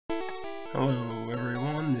Hello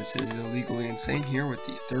everyone, this is Illegally Insane here with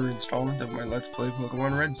the third installment of my Let's Play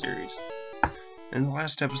Pokemon Red series. In the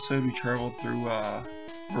last episode we traveled through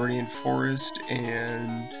Viridian Forest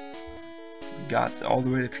and got all the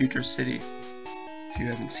way to Future City. If you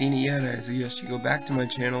haven't seen it yet, I suggest you go back to my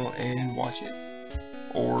channel and watch it.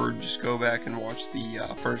 Or just go back and watch the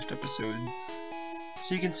first episode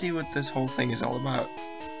so you can see what this whole thing is all about.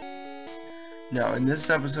 Now in this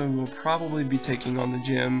episode we'll probably be taking on the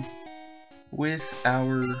gym with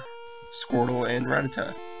our Squirtle and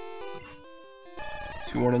Rattata.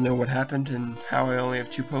 If you want to know what happened and how I only have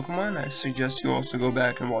 2 Pokemon, I suggest you also go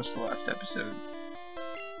back and watch the last episode.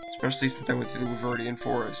 Especially since I went through the Viridian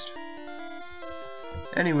Forest.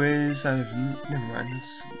 Anyways, never mind,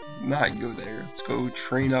 let's not go there. Let's go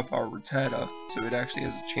train up our Rattata so it actually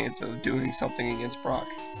has a chance of doing something against Brock.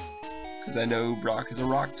 Because I know Brock is a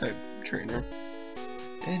rock type trainer.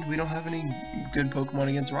 And we don't have any good Pokemon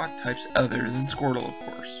against rock types other than Squirtle, of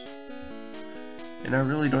course. And I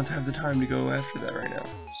really don't have the time to go after that right now.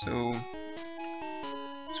 So,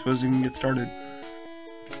 I suppose we can get started.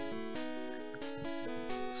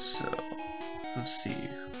 So, let's see.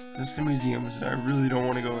 There's the museums, and I really don't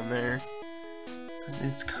want to go in there. Because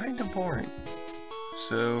it's kind of boring.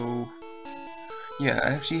 So, yeah, I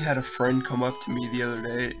actually had a friend come up to me the other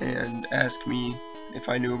day and ask me if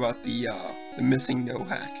I knew about the missing no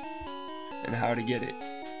hack and how to get it.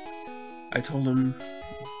 I told him,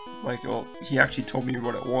 like, well, he actually told me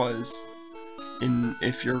what it was. And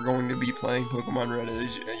if you're going to be playing Pokemon Red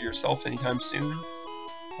yourself anytime soon,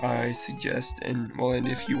 I suggest, and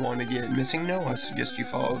if you want to get missing no, I suggest you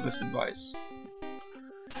follow this advice.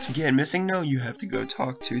 To get missing no, you have to go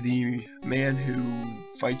talk to the man who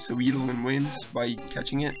fights the Weedle and wins by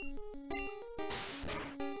catching it.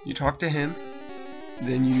 You talk to him.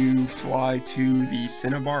 Then you fly to the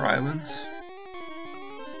Cinnabar Islands,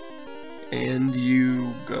 and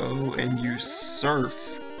you go and you surf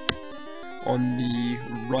on the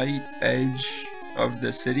right edge of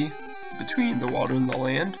the city, between the water and the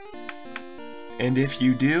land, and if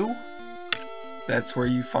you do, that's where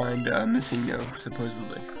you find missing no,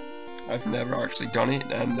 supposedly. I've never actually done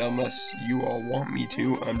it, and unless you all want me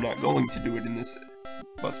to, I'm not going to do it in this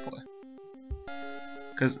Let's Play.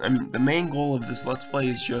 Because, I mean, the main goal of this Let's Play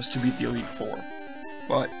is just to beat the Elite Four.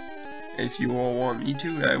 But, if you all want me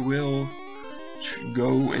to, I will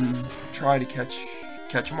go and try to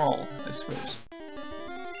catch them all, I suppose.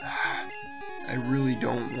 I really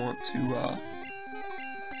don't want to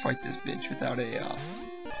fight this bitch without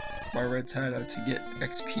my Rattata to get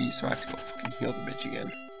XP, so I have to go fucking heal the bitch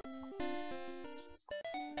again.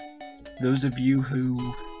 Those of you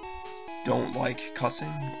who don't like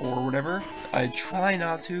cussing or whatever, I try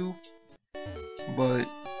not to, but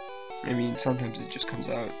I mean sometimes it just comes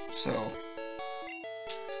out. So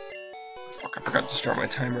fuck, I forgot to start my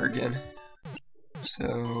timer again,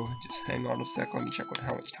 so just hang on a sec. Let me check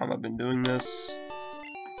how much time I've been doing this.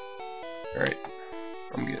 Alright,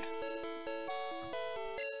 I'm good.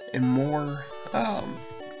 And more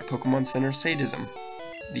Pokemon Center sadism,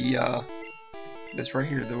 this right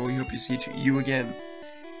here, the We Hope You See You Again.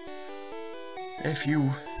 If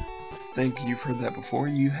you think you've heard that before,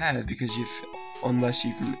 you have, because unless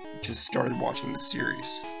you've just started watching the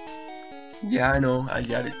series. Yeah, I know, I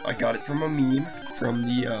got it from a meme, from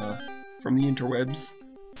the interwebs,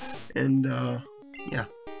 and, yeah.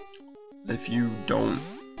 If you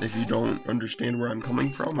don't understand where I'm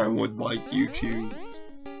coming from, I would like you to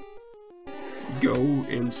go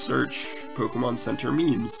and search Pokemon Center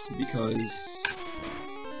memes, because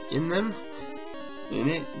in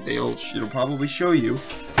it, it'll probably show you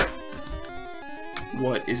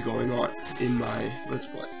what is going on in my Let's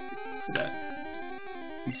Play for that.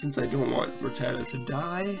 And since I don't want Rattata to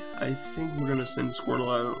die, I think we're gonna send Squirtle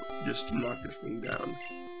out just to knock this thing down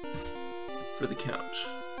for the count.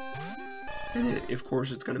 And of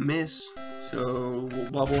course it's gonna miss, so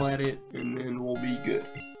we'll bubble at it and then we'll be good.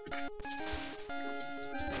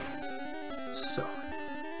 So,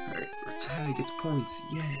 alright, Rattata gets points,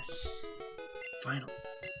 yes! Finally.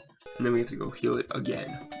 And then we have to go heal it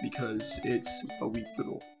again, because it's a weak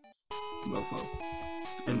little mofo,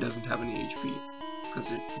 and doesn't have any HP,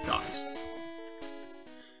 because it dies.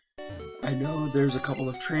 I know there's a couple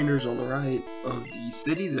of trainers on the right of the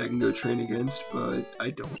city that I can go train against, but I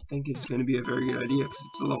don't think it's going to be a very good idea, because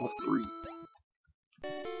it's a level 3.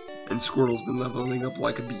 And Squirtle's been leveling up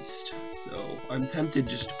like a beast, so I'm tempted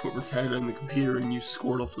just to put Rattata in the computer and use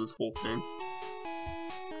Squirtle for this whole thing.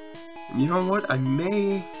 And you know what? I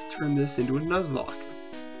may turn this into a Nuzlocke.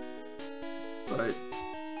 But,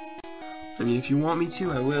 I mean, if you want me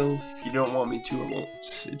to, I will. If you don't want me to, I won't.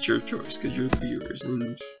 It's your choice, because you're the viewers,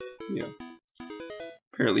 and yeah.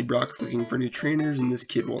 Apparently Brock's looking for new trainers and this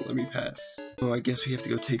kid won't let me pass. Oh, I guess we have to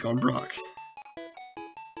go take on Brock.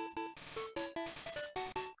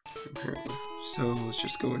 Apparently. So let's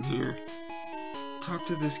just go in here. Talk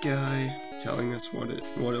to this guy, telling us what it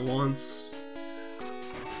wants.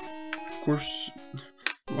 Of course,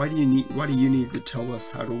 why do you need to tell us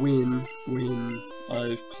how to win when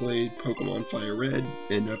I've played Pokemon Fire Red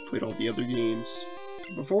and I've played all the other games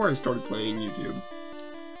before I started playing YouTube,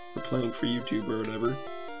 or playing for YouTube or whatever.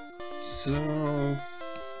 So, of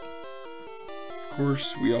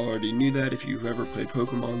course, we already knew that. If you've ever played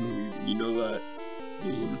Pokemon, you know that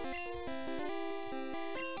game.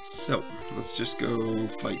 So, let's just go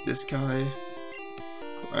fight this guy.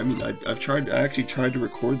 I mean, I actually tried to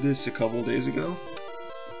record this a couple days ago.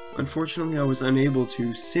 Unfortunately, I was unable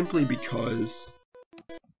to simply because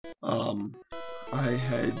I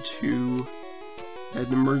had an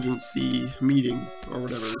emergency meeting or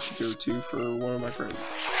whatever to go to for one of my friends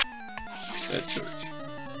at church.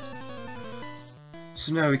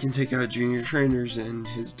 So now we can take out Junior Trainers and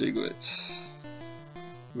his Diglett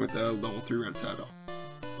with a level 3 Rattata.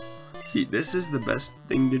 See, this is the best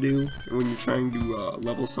thing to do when you're trying to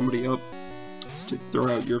level somebody up, is to throw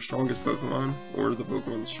out your strongest Pokemon, or the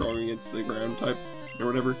Pokemon that's strong against the ground type, or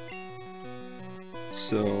whatever.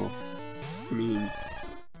 So, I mean,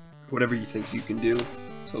 whatever you think you can do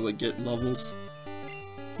to like get levels,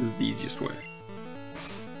 this is the easiest way.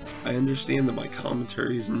 I understand that my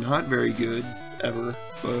commentary is not very good, ever,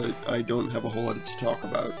 but I don't have a whole lot to talk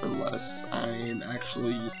about unless I am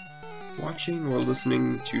actually watching or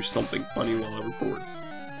listening to something funny while I record.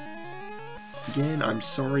 Again, I'm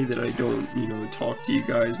sorry that I don't, talk to you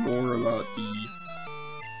guys more about the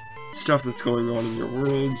stuff that's going on in your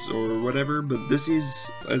worlds or whatever, but this is,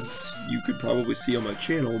 as you could probably see on my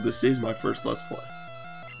channel, this is my first Let's Play.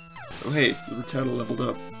 Oh hey, the Rattata leveled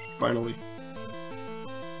up, finally.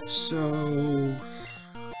 So,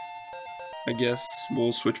 I guess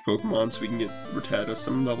we'll switch Pokemon so we can get Rattata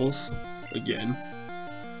some levels, again.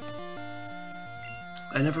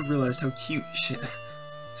 I never realized how cute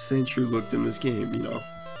Sandshrew looked in this game,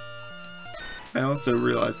 I also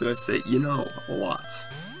realized that I say, a lot.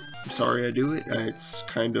 I'm sorry I do it. It's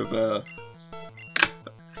kind of a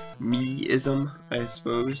me-ism, I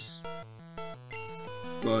suppose.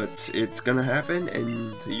 But it's gonna happen,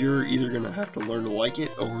 and you're either gonna have to learn to like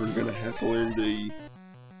it, or you're gonna have to learn to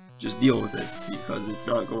just deal with it, because it's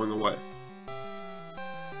not going away.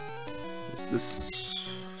 This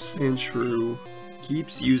Sandshrew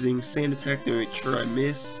keeps using Sand Attack to make sure I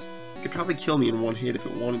miss. It could probably kill me in one hit if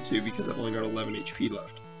it wanted to, because I've only got 11 HP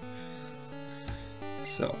left.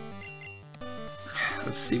 So,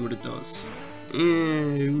 let's see what it does.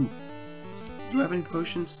 Ew. Do I have any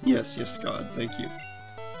potions? Yes, God, thank you.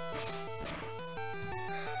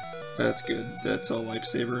 That's good. That's a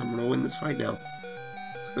lifesaver. I'm gonna win this fight now,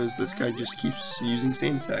 because this guy just keeps using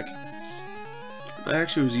Sand Attack. I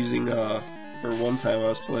actually was using, or one time I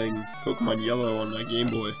was playing Pokemon Yellow on my Game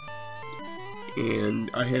Boy, and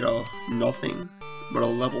I hit a nothing but a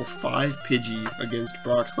level 5 Pidgey against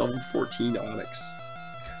Brock's level 14 Onix.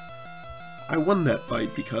 I won that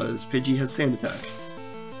fight because Pidgey has Sand Attack.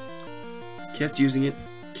 Kept using it,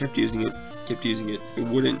 kept using it, kept using it. It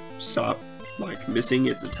wouldn't stop, like, missing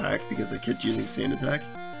its attack because I kept using Sand Attack.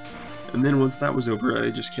 And then once that was over,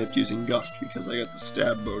 I just kept using Gust because I got the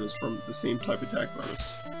stab bonus from the same type attack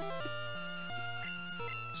bonus.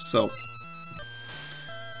 So,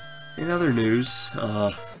 in other news,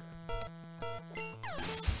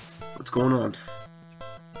 what's going on?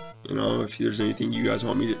 If there's anything you guys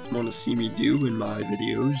want to see me do in my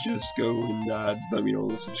videos, just go and let me know in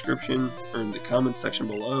the subscription or in the comment section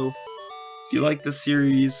below. If you like this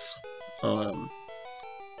series, go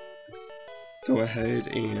ahead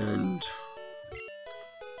and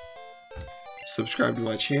subscribe to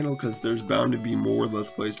my channel, because there's bound to be more Let's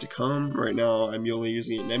Plays to come. Right now I'm only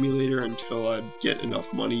using an emulator until I get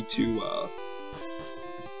enough money to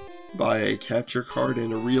buy a capture card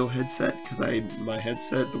and a real headset, because my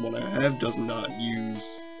headset, the one I have, does not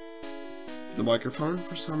use the microphone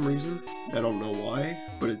for some reason. I don't know why,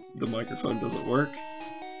 but the microphone doesn't work.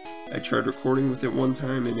 I tried recording with it one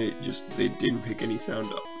time and they didn't pick any sound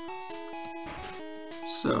up.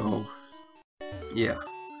 So, yeah.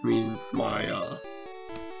 I mean, my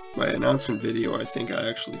announcement video, I think I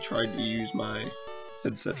actually tried to use my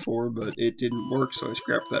headset for, but it didn't work, so I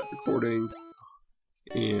scrapped that recording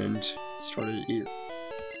and started it here.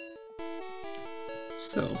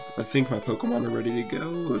 So, I think my Pokemon are ready to go.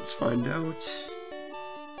 Let's find out.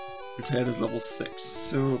 Rattata's level 6,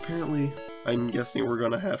 so apparently, I'm guessing we're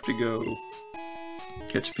gonna have to go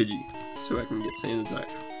catch Pidgey, so I can get Sand Attack.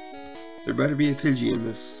 There better be a Pidgey in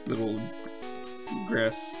this little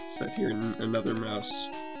grass set here, and another mouse.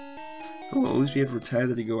 Oh, well, at least we have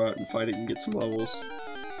Rattata to go out and fight it and get some levels.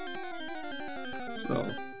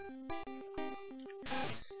 So,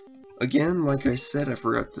 again, like I said, I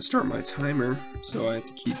forgot to start my timer, so I have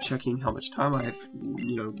to keep checking how much time I've,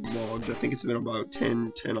 logged. I think it's been about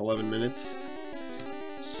 11 minutes.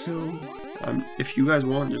 So, if you guys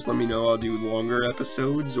want, just let me know. I'll do longer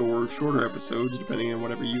episodes or shorter episodes, depending on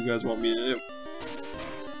whatever you guys want me to do.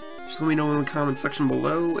 Just let me know in the comment section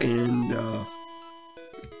below, and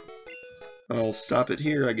I'll stop it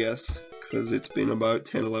here, I guess, because it's been about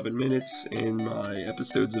 10-11 minutes, and my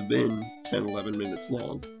episodes have been 10-11 minutes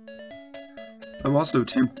long. I'm also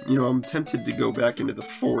I'm tempted to go back into the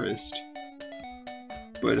forest,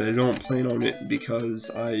 but I don't plan on it because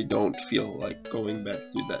I don't feel like going back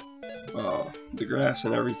through that, the grass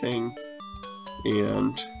and everything,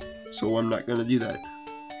 and so I'm not gonna do that.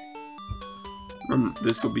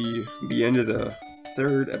 This will be the end of the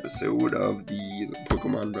third episode of the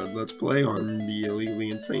Pokemon Red Let's Play on the Illegally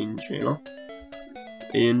Insane channel.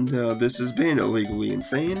 And this has been Illegally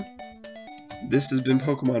Insane. This has been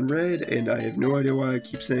Pokemon Red, and I have no idea why I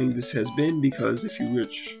keep saying this has been, because if you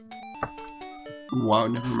reach... Wow,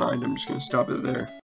 never mind, I'm just going to stop it there.